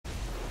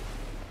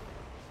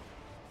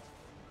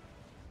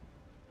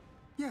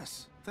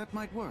Yes, that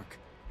might work.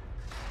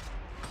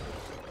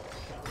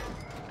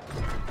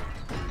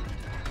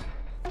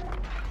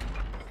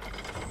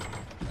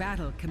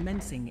 Battle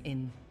commencing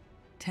in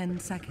 10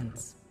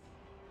 seconds.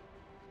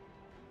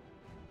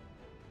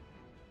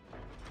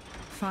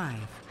 5,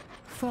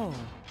 4,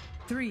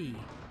 3,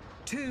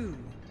 2,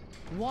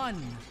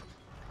 1.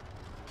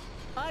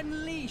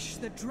 Unleash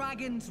the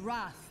dragon's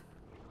wrath.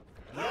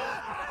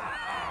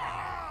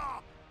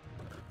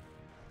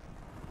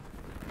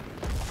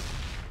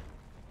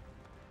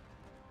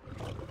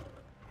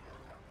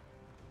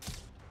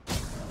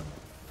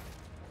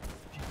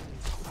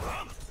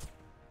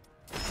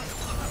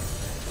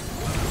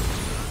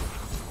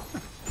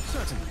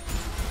 Certainly.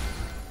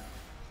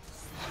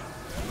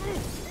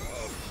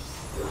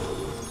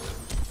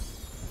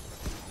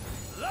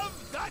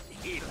 Love that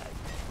healing.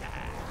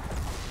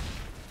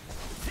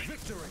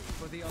 Victory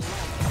for the Alliance.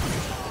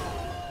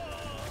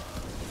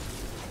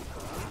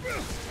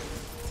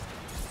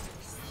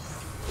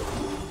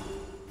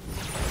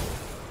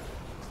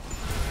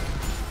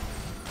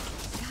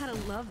 Gotta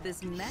love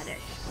this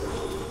medic.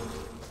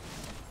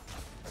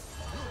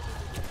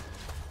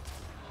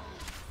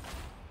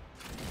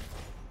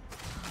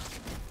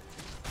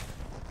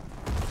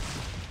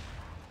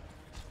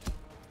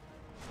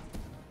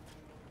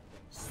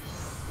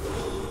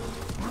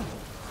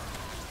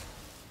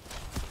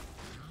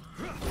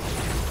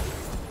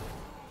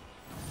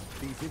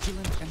 Be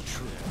vigilant and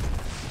true.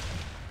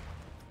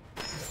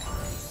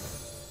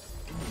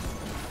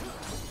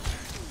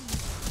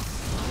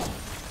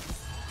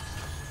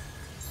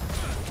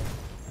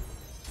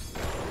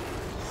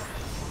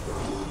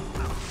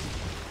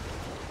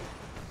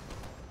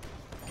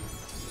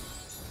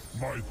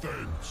 My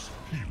thanks,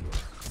 healer.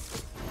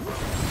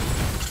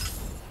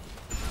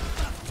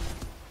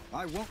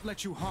 I won't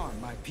let you harm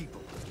my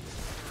people.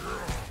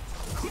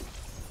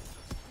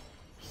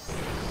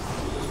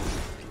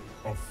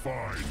 A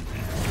fine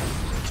healer.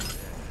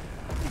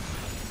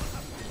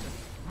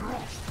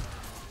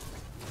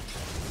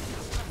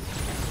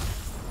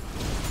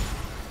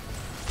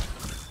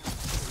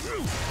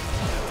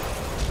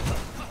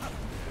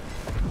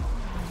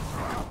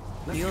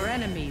 Your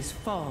enemies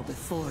fall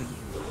before you.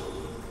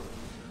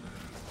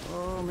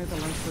 Oh, may the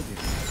light forgive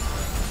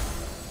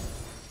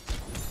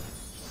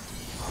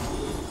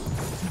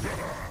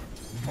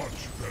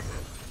Much better.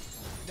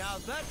 Now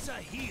that's a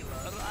healer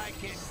I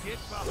can get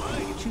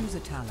behind. Choose a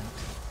talent.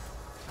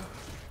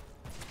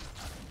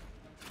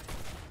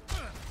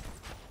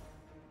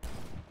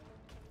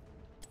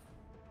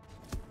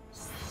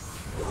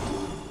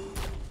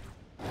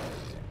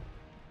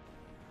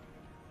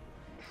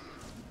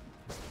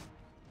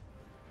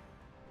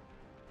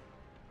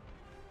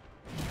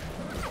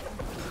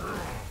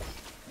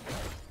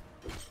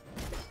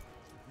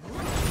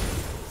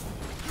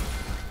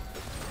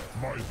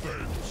 My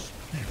thanks,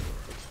 healer.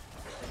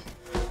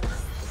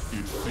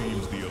 It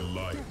seems the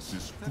Alliance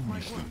is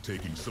foolishly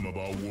taking some of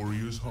our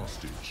warriors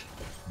hostage.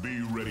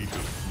 Be ready to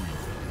free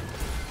them.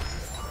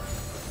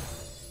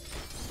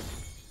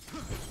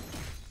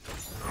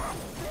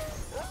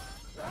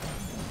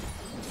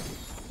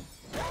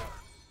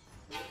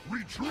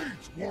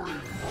 Retreat,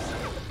 warriors!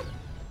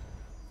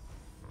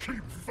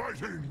 Keep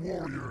fighting,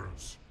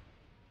 warriors!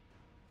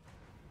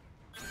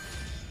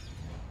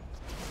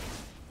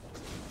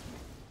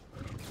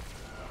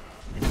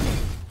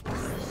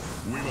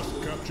 We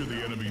must capture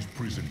the enemy's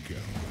prison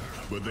camp,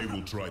 but they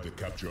will try to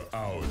capture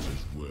ours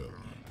as well.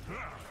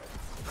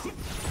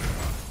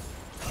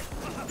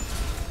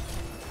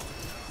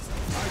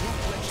 I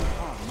won't let you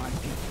harm my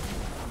people.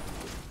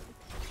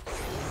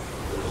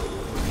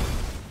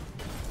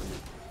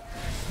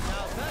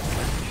 Now that's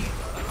a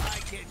healer I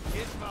can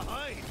get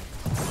behind.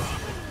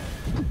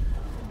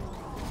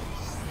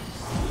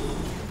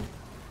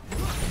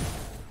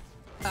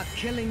 A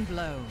killing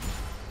blow.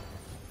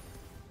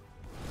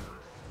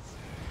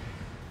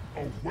 A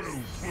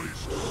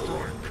well-placed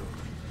strike.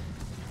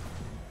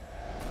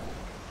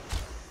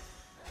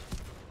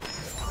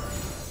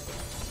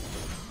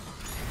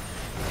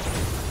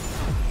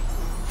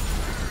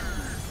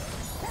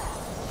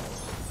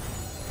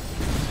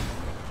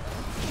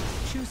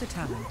 Choose a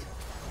talent.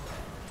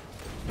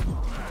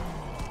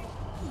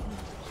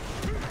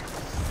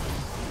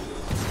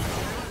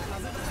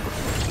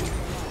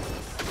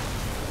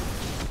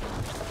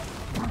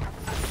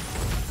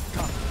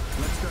 Come,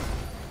 let's go.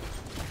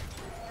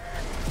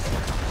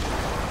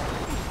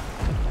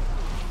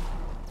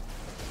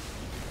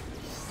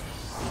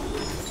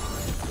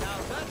 Now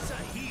that's a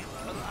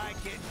healer I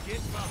can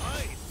get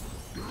behind.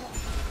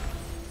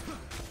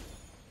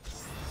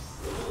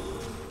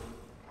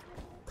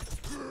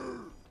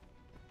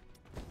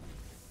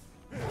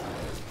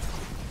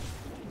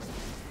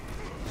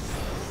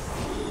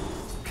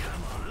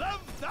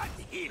 Love that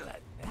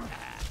healing.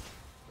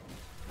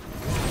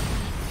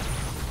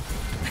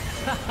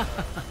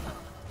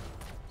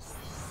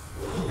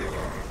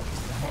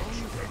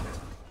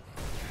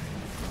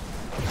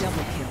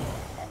 Double kill.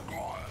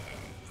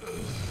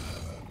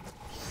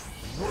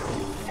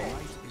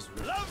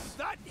 Love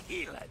that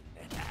healing.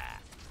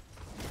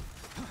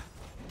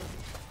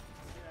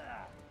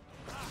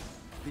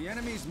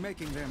 enemy's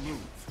making their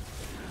move.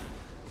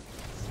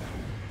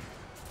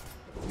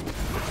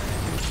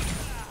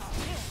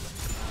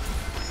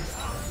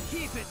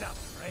 Keep it up,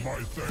 friend.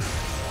 My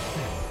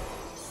thanks.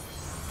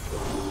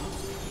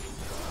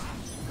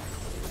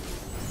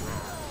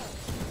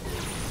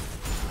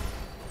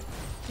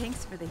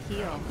 Thanks for the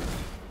heal.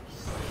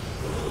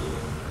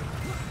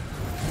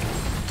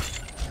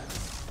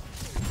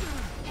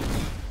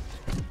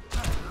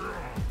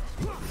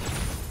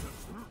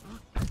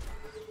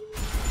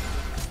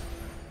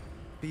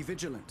 Be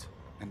vigilant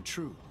and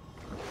true.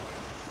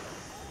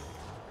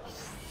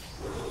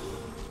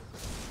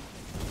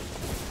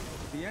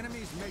 The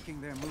enemy's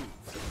making their move.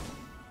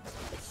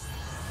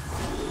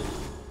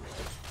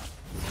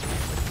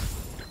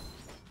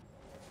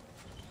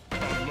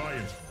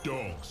 Alliance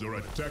dogs are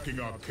attacking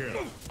our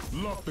camp.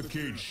 Lock the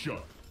cage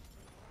shut.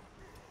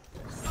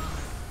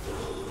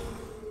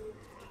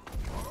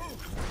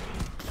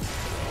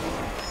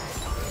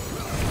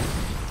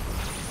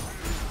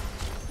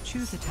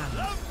 Choose a talent.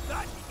 Love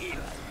that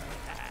healer.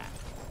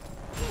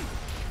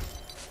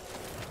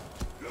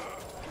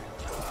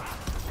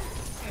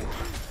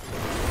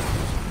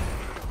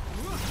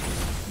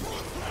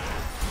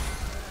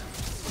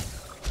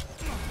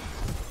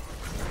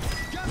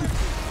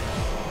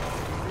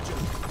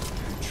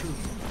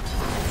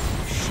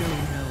 Show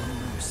no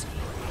mercy.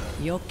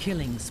 Your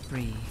killing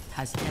spree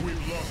has ended.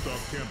 We've lost our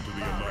camp to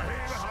the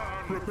Alliance.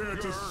 Prepare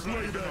to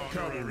slay that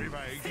cavalry.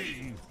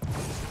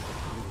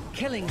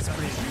 Killing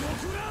spree.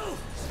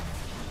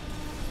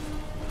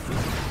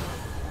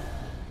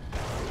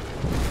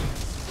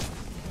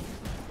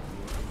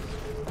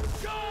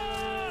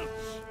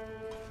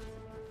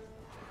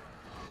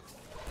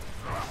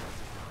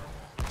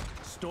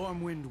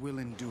 Stormwind will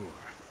endure.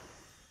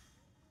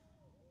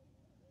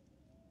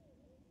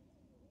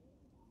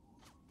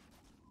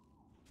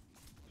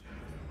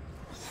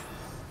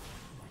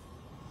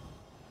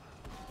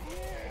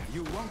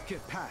 You won't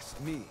get past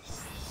me.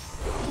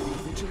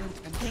 Be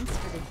vigilant and Thanks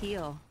for the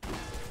heal.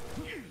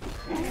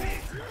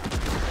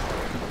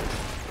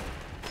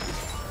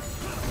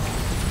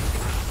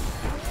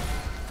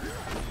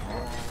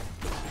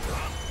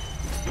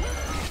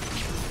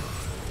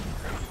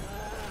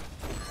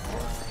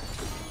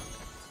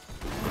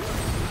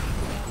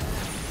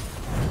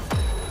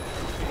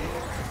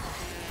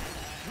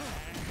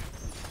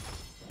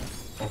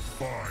 A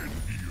fine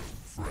heal,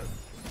 friend.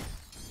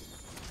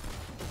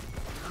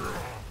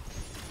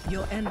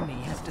 Your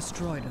enemy has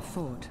destroyed a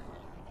fort.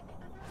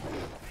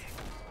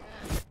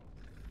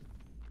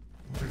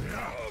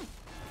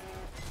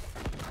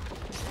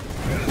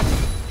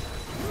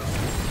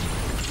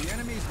 the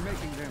enemy's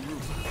making their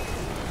move.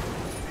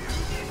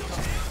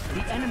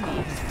 The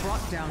enemy has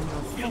brought down your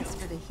fort. Thanks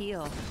for the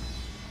heal.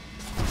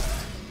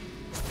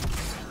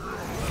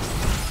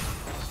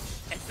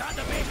 Is that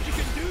the best you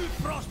can do,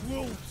 Frost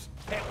Wolves?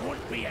 It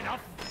won't be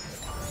enough.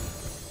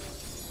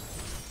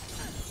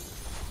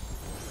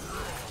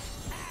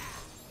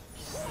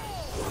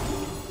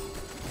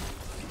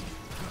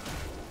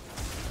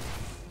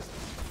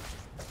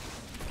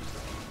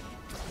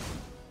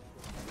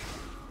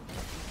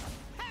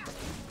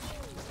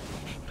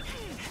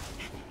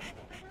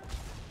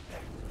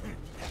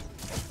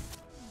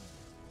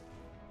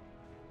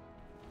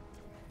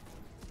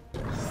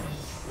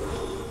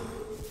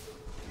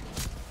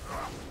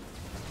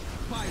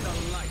 By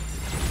the light.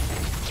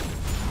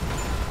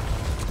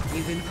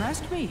 You've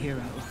impressed me,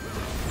 hero.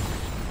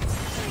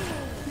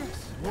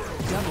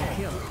 Double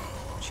kill.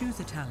 Choose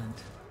a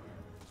talent.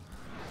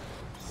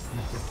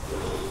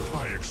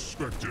 I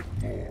expected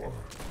more.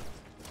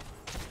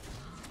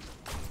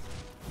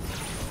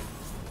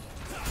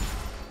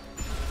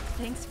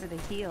 Thanks for the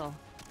heal.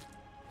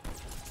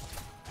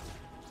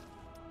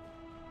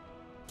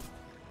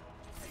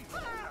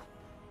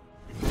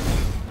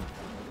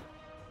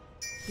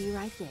 Be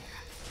right there.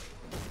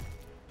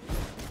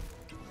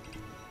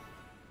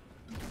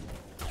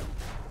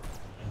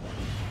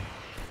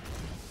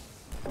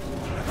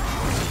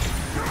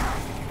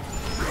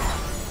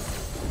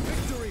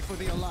 Victory for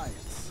the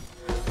Alliance.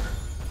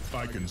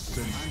 I can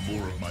sense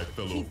more of my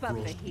fellow Keep up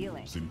the Frost healing.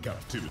 Wolves in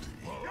captivity.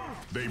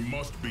 They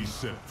must be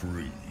set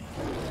free.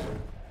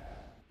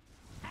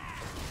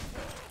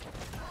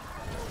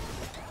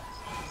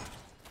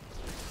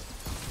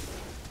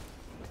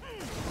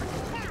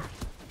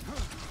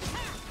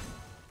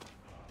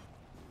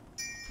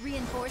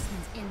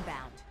 Reinforcements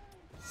inbound.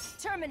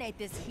 Terminate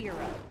this hero.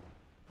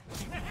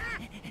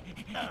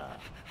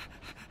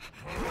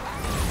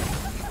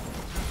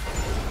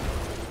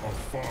 A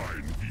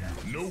fine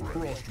heal. No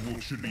Frost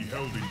Wolf should be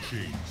held in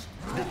chains.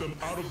 Get them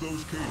out of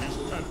those cages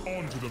and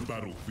onto the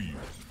battlefield.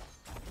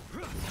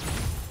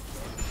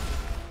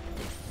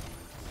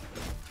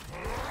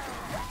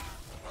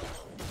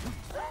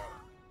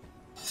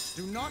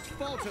 Do not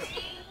falter.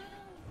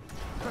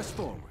 Press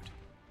forward.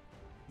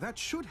 That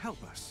should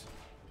help us.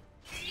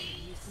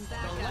 Use some The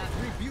backup.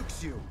 light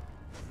rebukes you.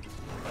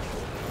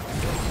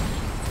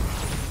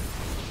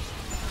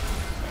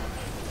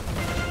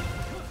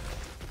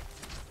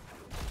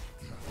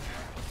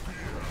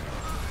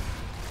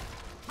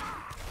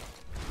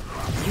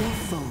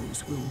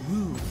 heroes will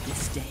rue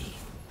this day.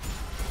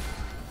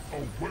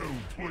 A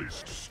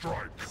well-placed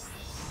strike.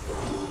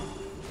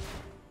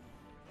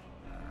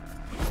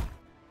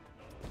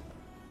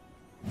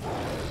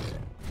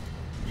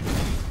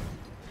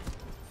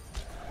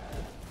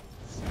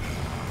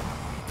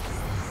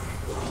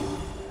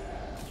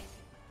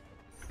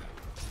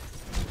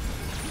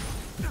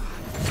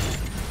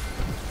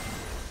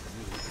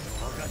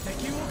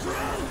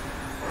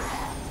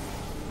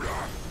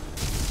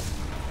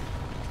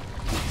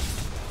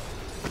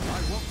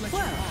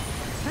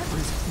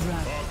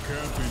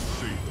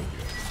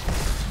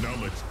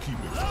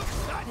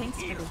 Thanks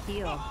for the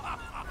heal.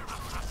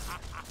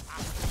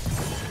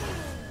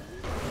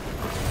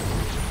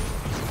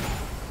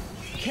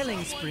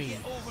 Killing spree.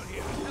 Over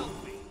here,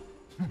 help me.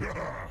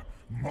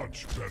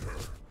 Much better.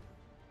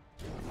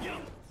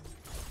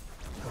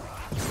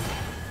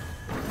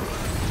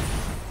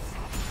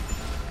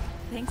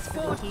 Thanks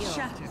for the heal.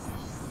 Shatter.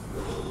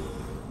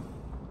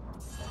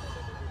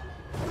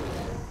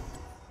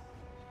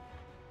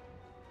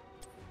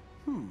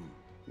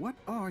 What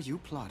are you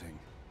plotting?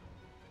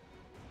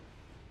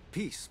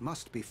 Peace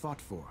must be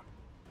fought for.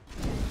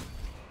 The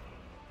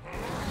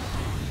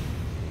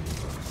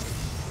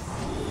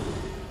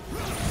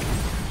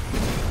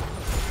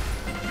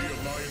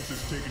Alliance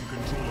has taken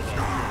control of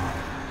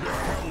Hogger. Their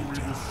cavalry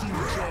will soon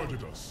charge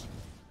at us.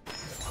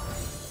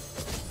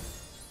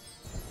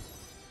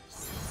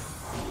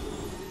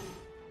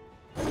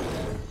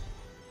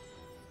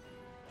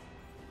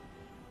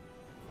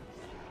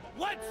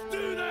 Let's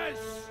do this!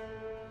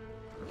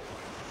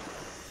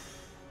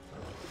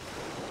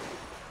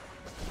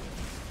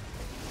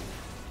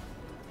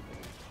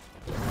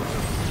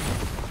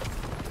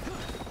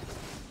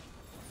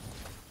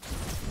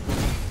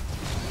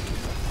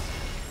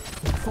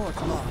 Fort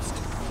lost.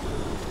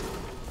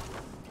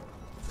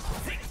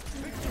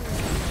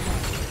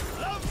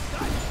 Love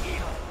that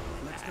heal!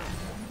 Let's go.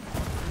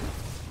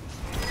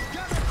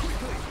 Gather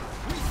quickly!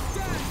 We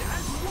stand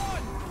as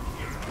one!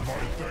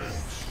 My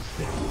thanks.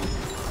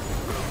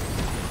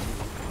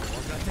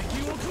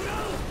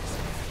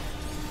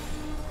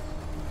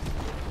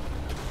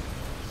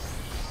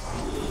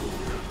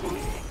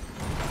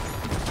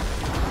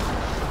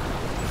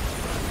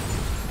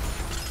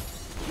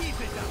 Keep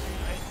it up,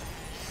 right?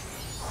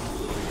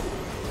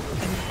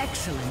 An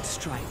excellent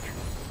strike.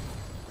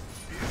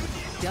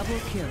 Double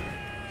kill.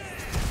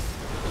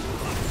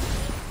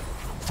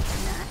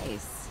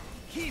 Nice.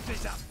 Keep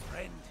it up,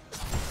 friend.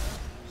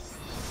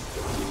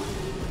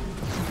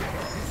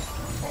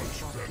 Much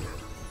better.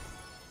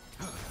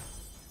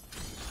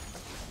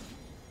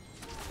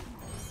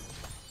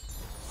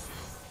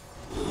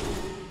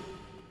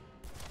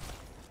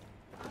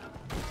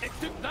 It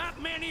took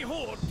that many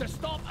hordes to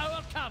stop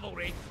our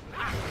cavalry.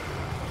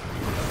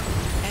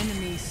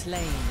 Enemy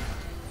slain.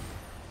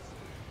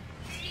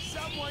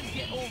 Someone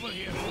get over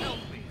here and help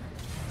me.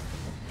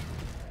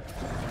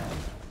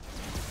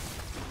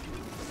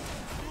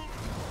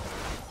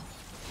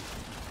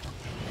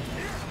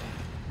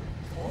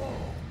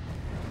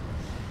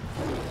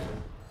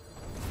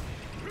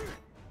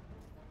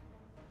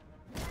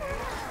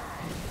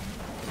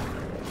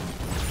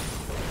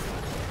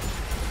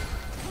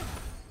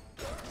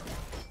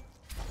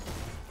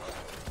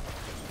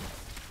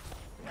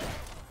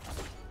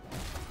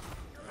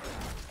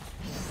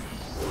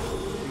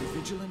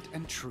 Vigilant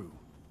and true.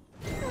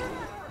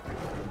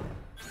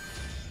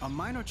 A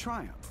minor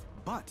triumph,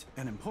 but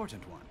an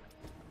important one.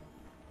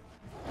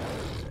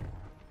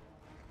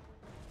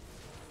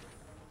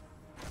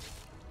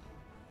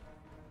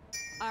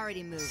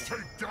 Already moving.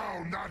 Take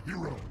down that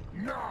hero,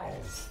 now!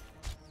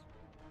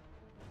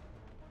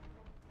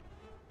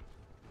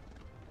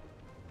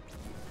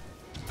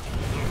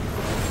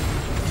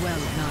 Well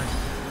done.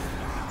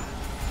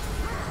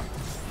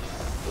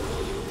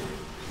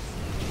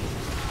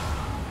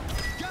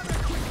 Gather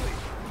quickly!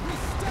 We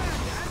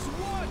stand as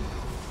one!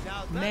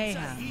 Now that's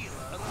Mayhem. a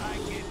healer I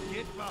can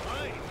get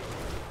behind.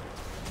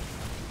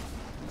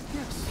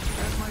 Yes,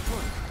 that might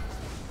work.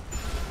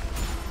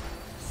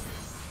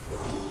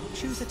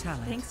 Choose a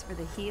talent. Thanks for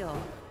the heal.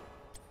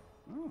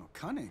 Oh,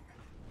 cunning.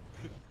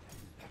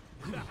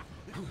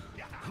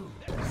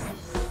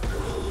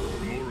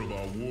 More of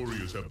our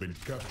warriors have been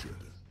captured.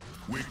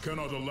 We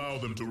cannot allow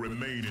them to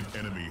remain in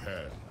enemy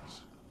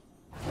hands.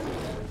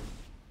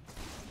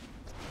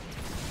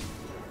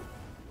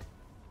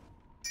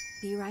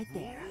 Be right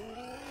there.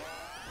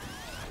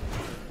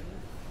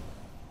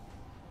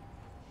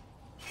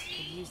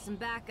 Could use some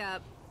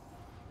backup.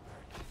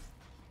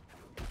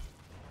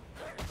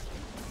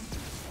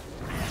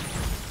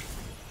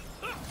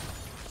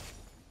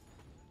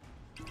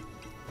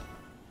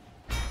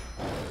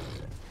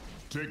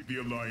 Take the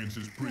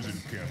Alliance's prison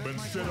camp and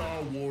set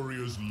our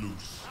warriors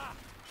loose.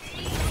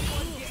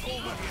 Someone get over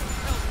here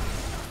and help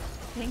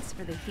Thanks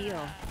for the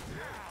heal.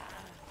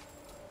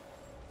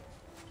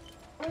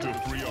 To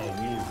free our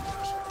warriors,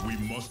 we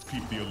must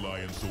keep the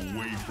Alliance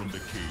away from the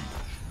cage.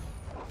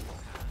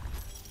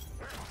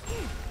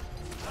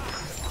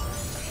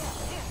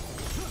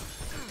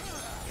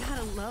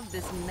 Gotta love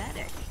this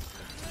medic.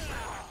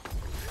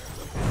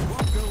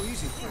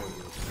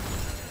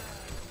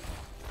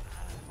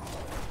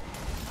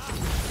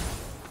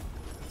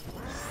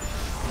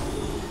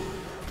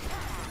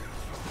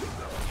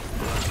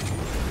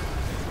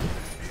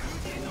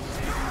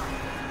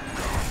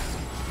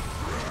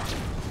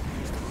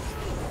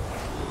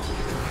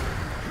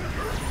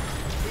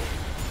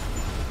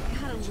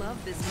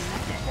 Love this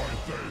method. My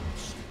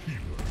thanks,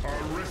 healer.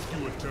 Our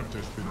rescue attempt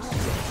has been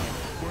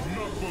stopped, but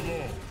not for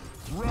long.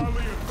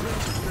 Rally and take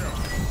the count.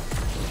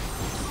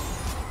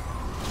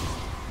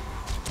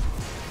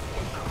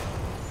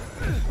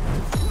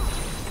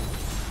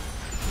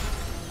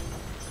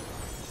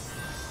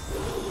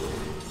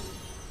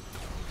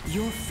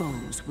 Your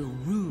foes will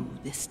rue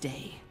this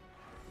day.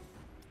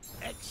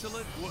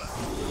 Excellent work.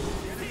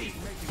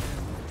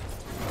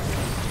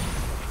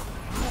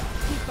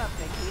 Keep up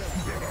the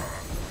healing.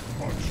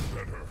 Much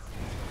better.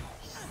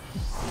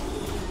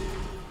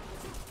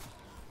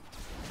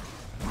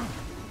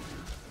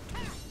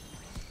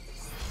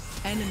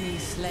 Enemy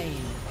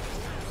slain.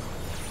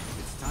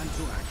 It's time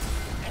to act.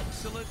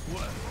 Excellent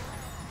work.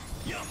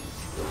 Yum.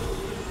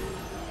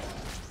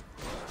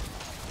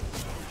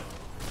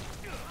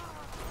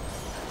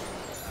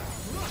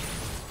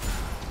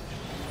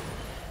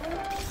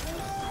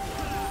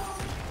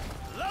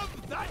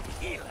 Love that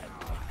healing.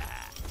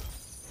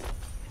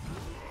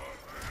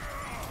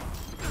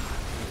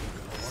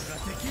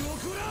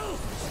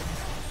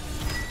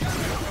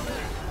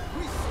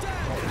 We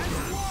stand as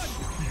one!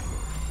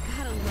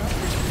 Gotta love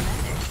this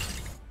method.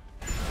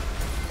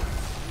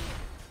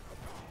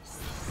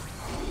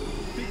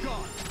 Be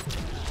gone!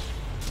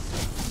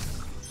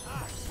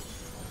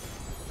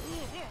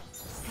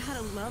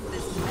 Gotta love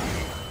this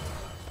method.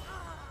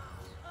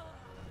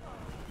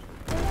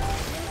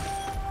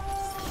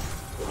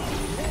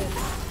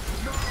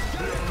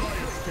 The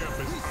Alliance camp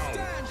is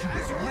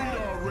ours. Lead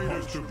our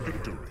raiders to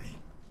victory.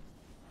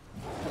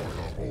 For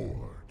the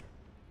Horde.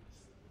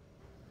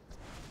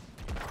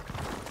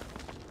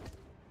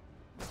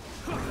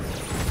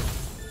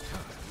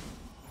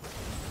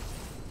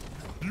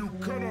 You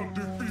cannot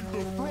defeat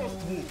the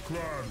Frostwolf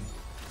clan!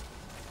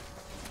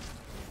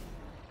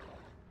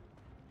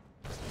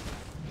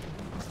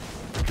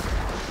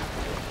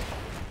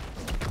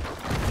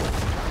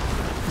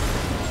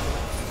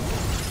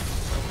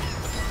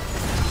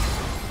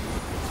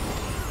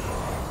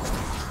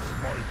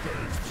 My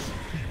thanks,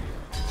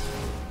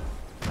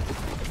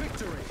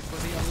 Victory for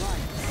the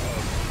Alliance!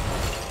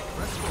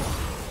 Press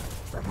forward.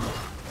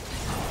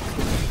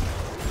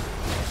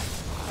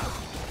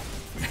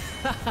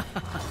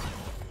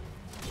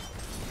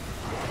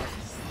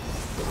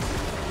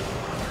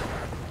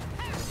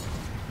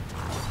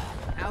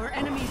 Our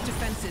enemy's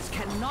defenses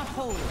cannot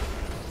hold.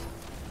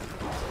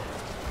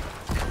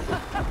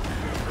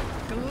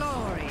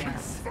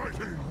 Glorious.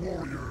 fighting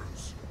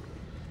warriors!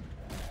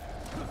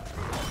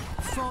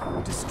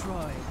 Fort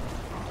destroyed.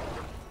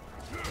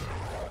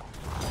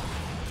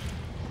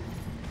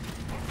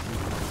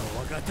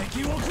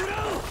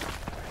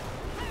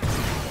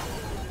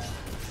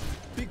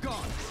 Be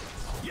gone!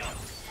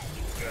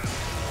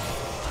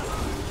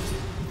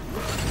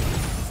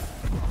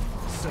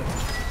 Sir,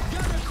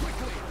 gather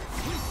quickly!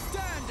 We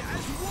stand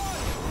as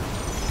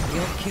one!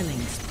 Your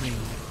killing spree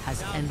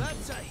has Now ended.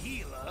 that's a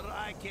healer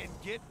I can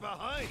get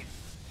behind.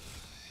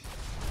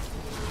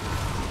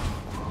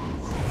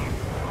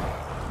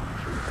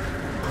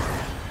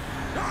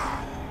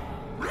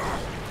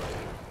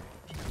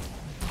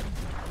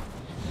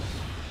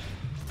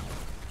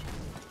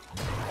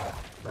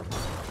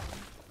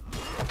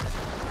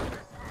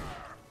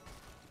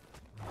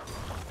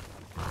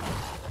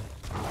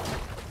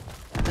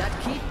 That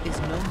keep is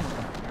no more.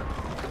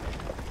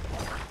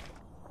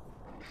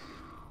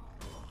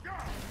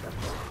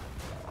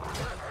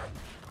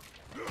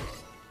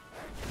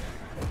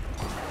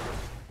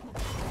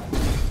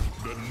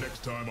 The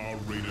next time our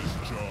raiders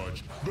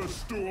charge, the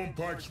storm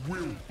pikes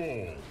will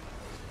fall.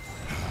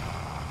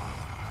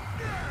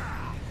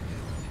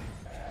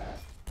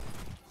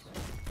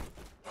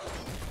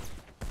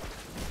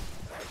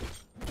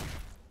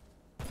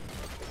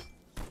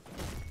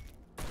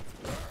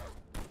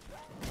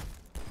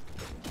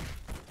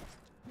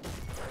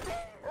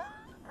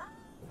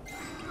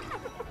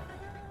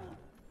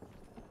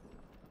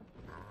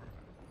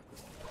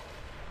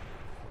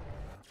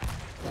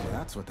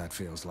 That's what that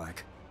feels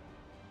like.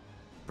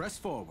 Press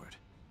forward.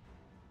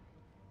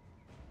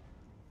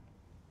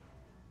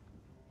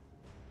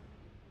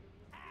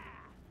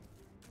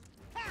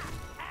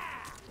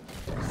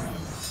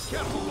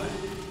 Careful there.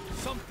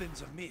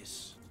 Something's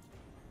amiss.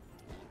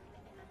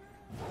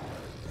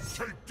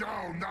 Take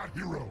down that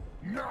hero,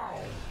 now!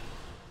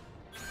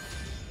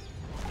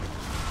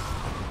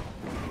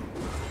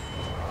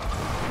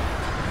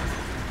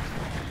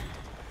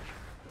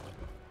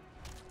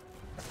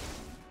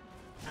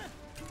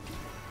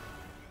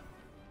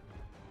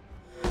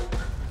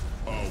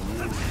 Our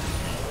warriors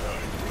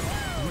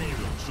free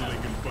them so they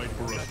can fight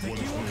for us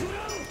once more.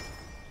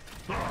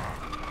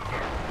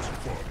 That's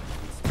fun.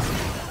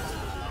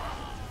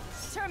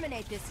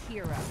 Terminate this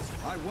hero.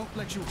 I won't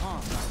let you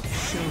harm.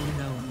 Show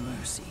no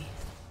mercy.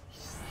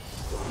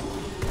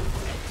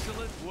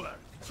 Excellent work.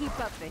 Keep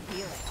up the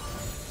healing.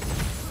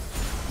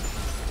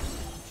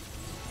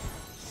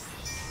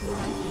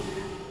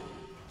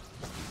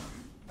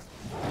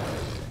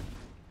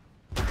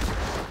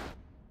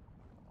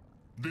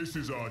 This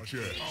is our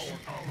chance.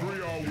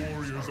 Free our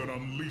warriors and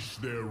unleash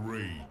their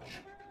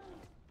rage.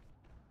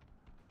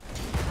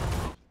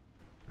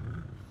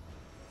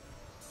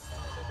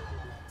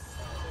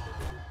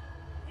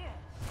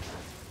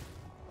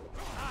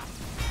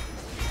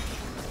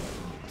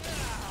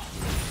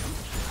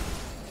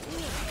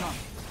 Come,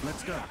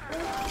 let's go.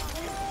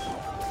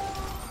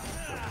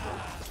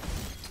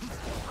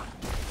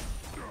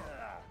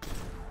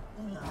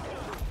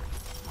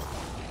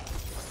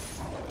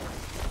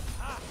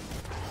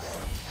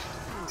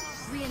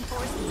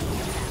 Reinforcements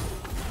inbound.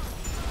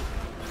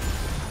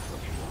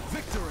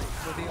 Victory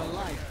for the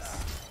Alliance.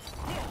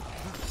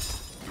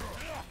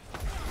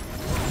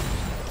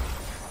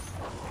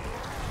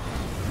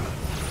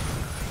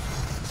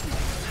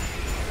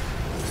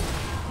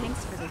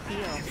 Thanks for the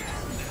heal.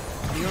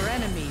 Your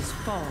enemies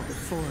fall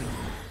before you.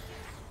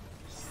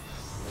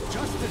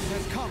 Justice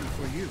has come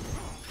for you.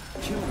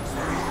 Killing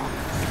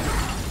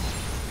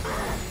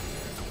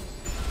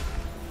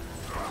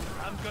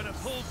I'm gonna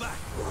pull back.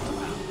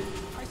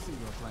 I see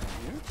your plan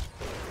here.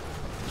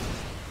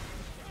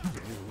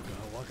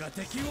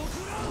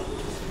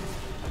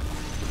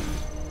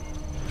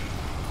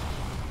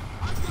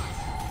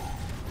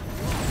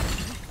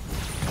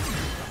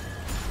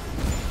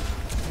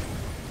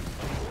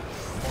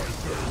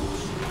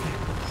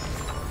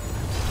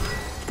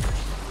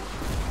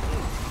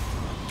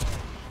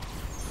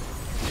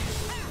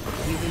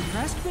 You've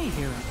impressed me,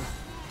 hero.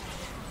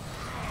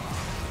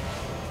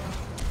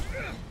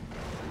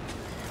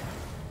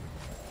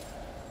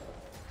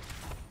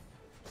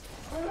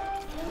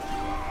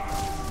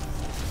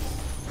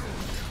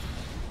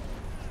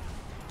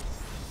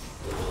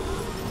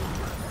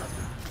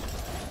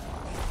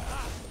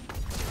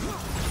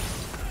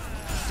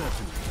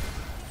 Certainly.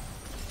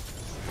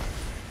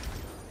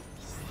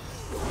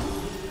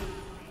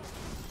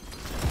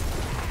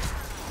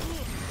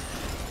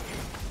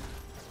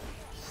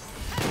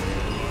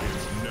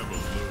 Never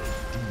learn,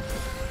 do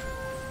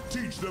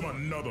they? Teach them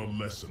another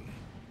lesson.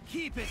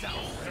 Keep it up.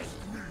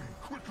 Me,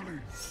 quickly!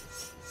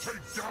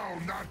 Take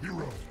down that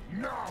hero,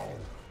 now!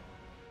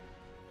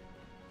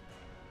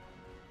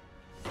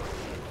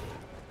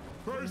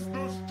 Face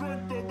the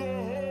strength of the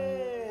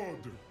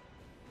Horde!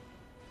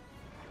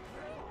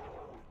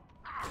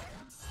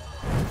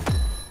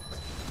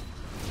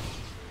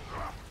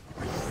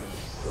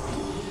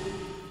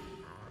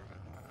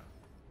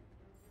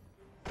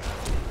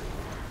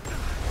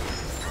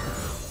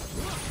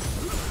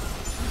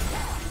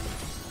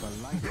 The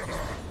light is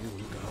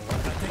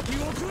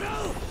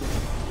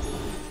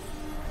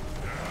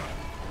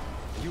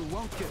you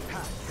won't get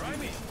past. Try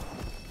me.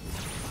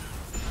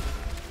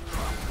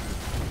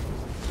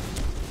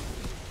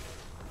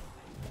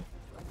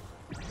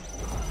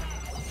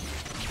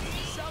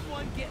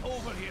 Someone get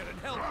over here and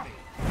help me.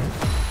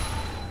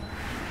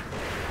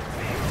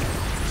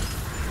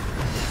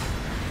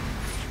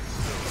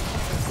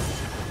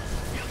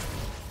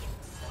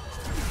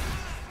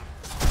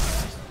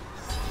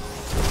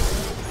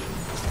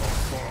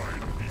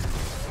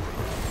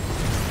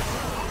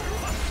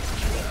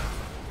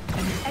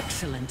 An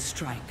excellent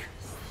strike.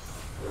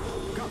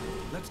 Come,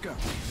 let's go.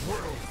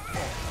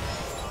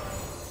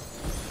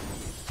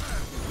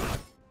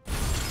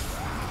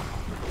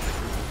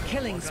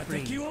 Killing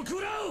spree.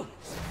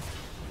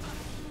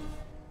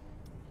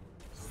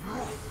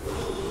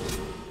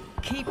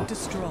 Keep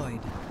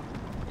destroyed.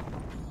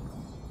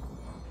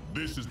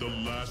 This is the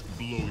last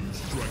blow you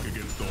strike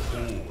against the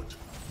Horde.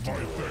 My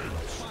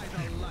thanks. By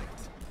the light.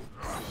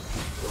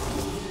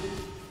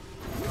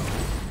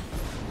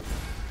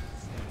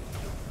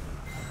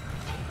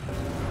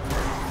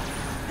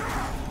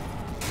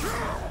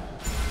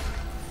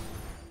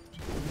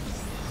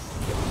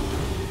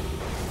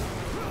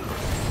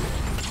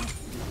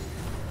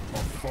 A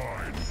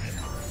fine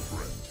hero,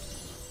 friend.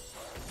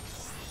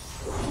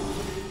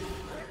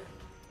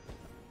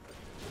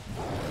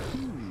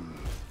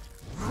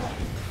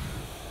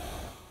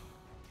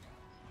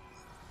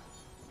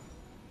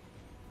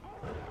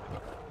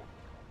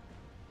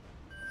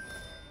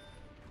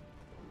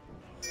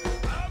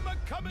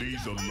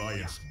 These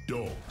Alliance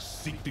dogs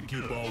seek to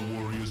keep our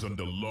warriors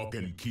under lock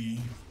and key.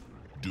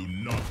 Do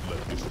not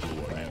let this go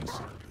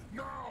unanswered.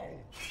 Now!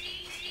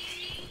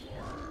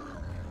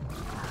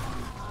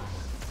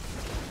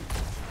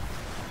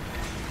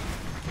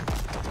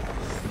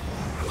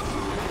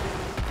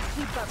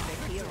 Keep up the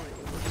healing.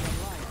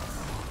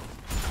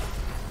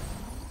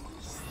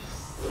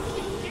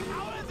 Get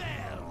out of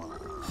there!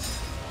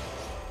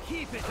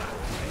 Keep it up.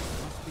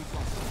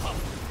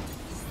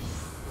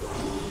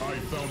 I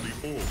found the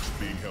orcs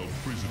being held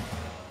prisoner.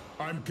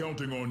 I'm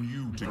counting on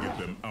you to get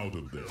them out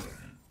of there.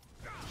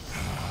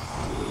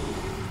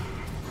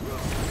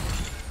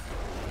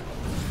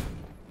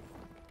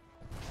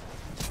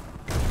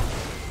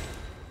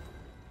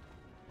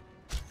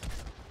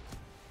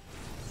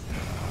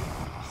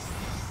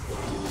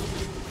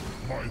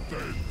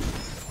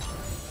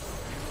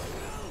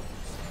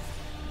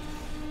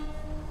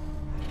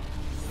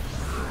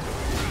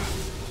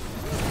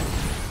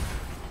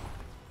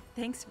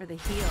 Thanks for the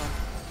heal.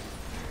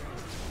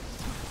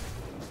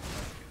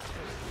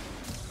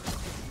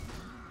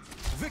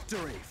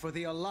 Victory for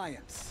the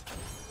Alliance.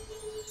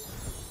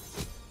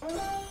 Love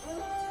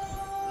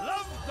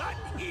that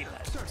healer.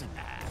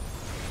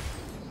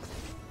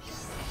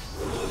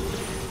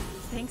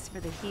 Thanks for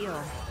the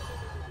heal.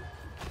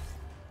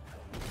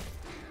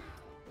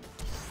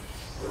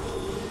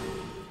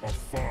 A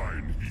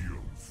fine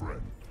heal,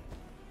 friend.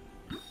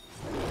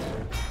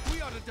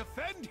 We ought to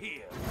defend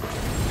here.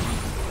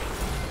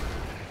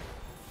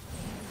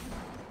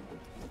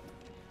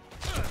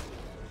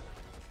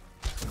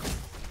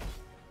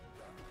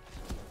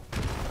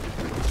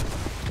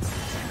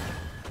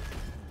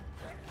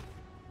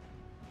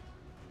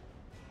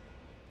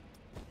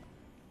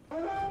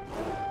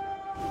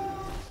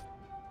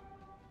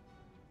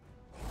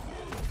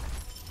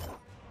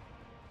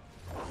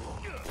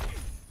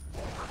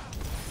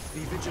 Be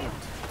vigilant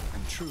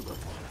and true.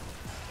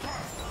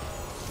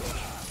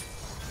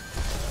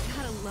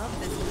 Gotta love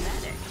this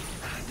medic.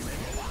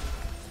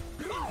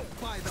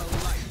 By the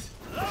light.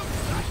 Love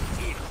that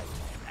healer.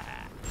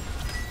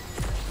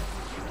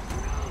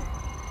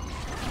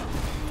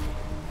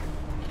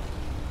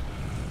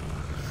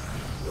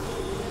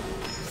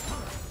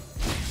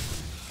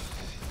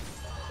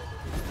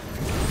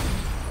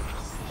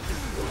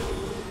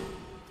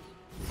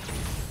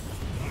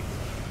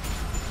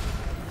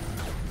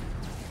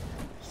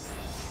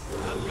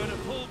 I'm gonna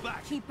pull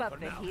back. Keep up for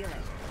the now. healing.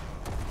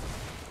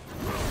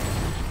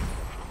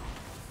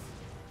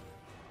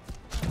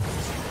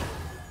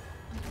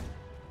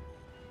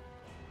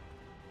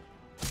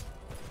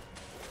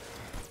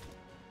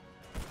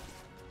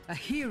 A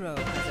hero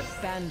has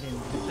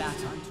abandoned the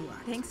battle.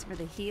 Thanks for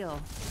the heal.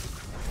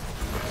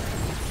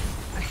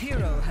 A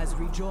hero has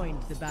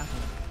rejoined the battle.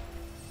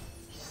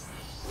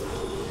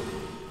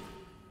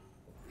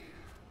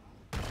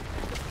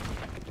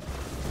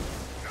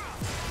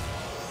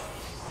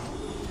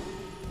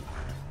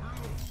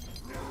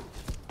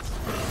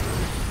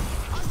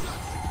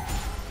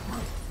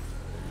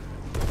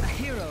 A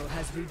hero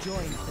has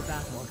rejoined the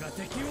battle.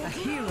 A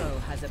hero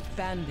has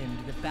abandoned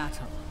the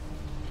battle.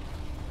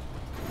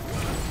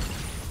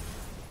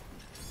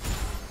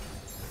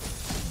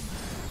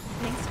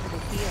 Thanks for the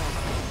heal.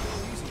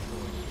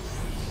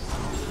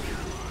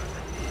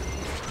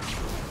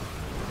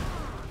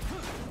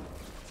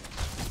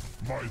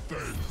 My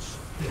thanks.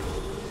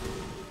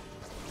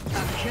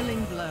 A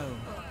killing blow.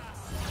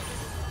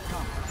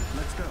 Come,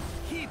 let's go.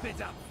 Keep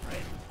it up,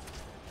 friend.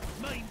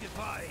 Mind if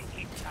I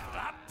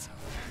interrupt?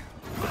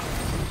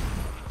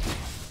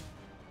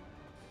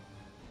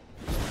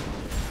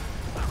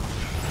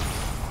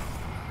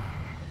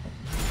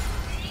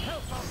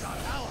 Help out our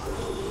ally.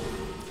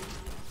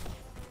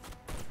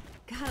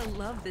 Gotta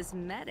love this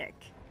medic.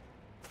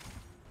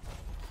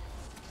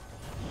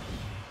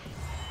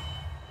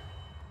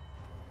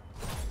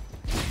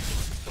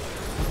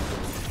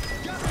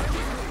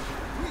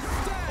 We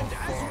stand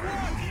as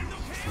one.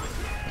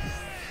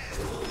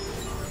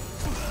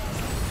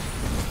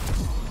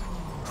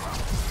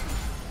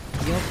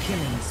 Your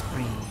killing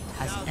spree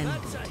has Now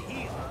ended. that's a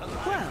healer.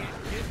 Well,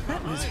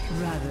 that was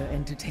rather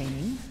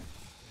entertaining.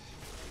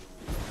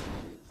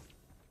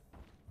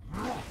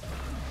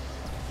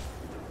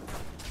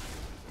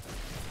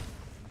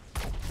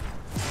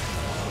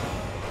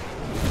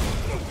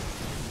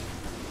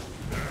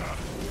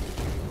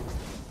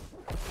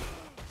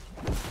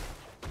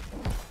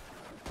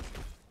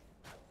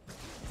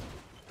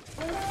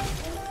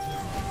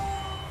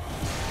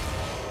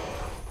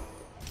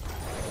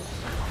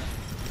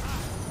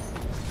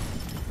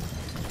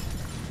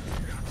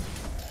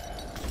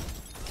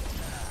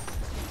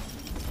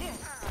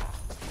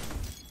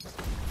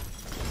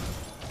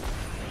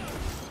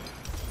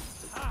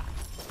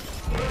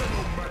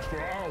 For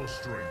our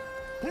strength.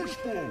 Push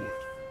forward.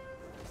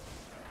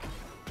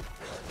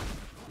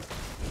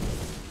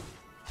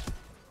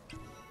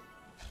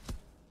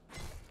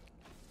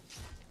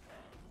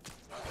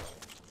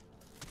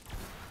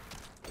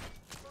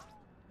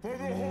 For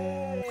the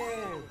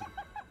Horde!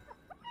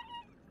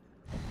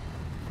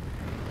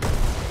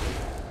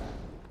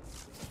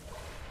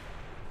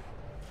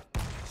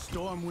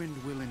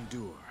 Stormwind will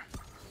endure.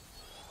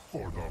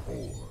 For the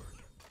Horde.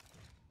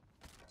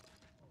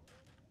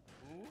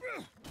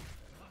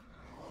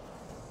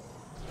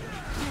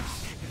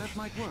 That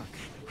might work.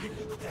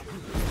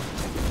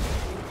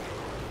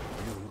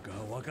 優が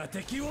我が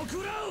敵を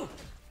食らう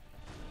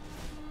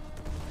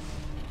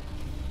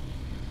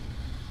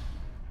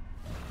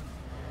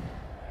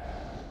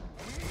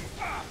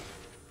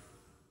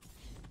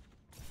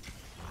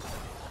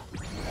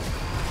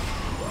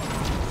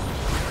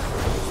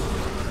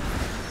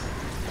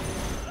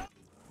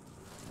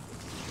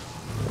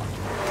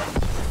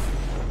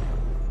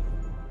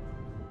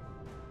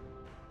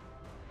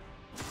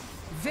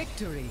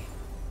Victory!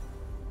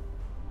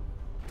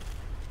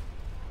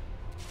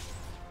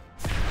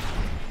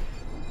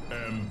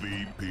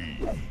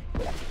 MVP.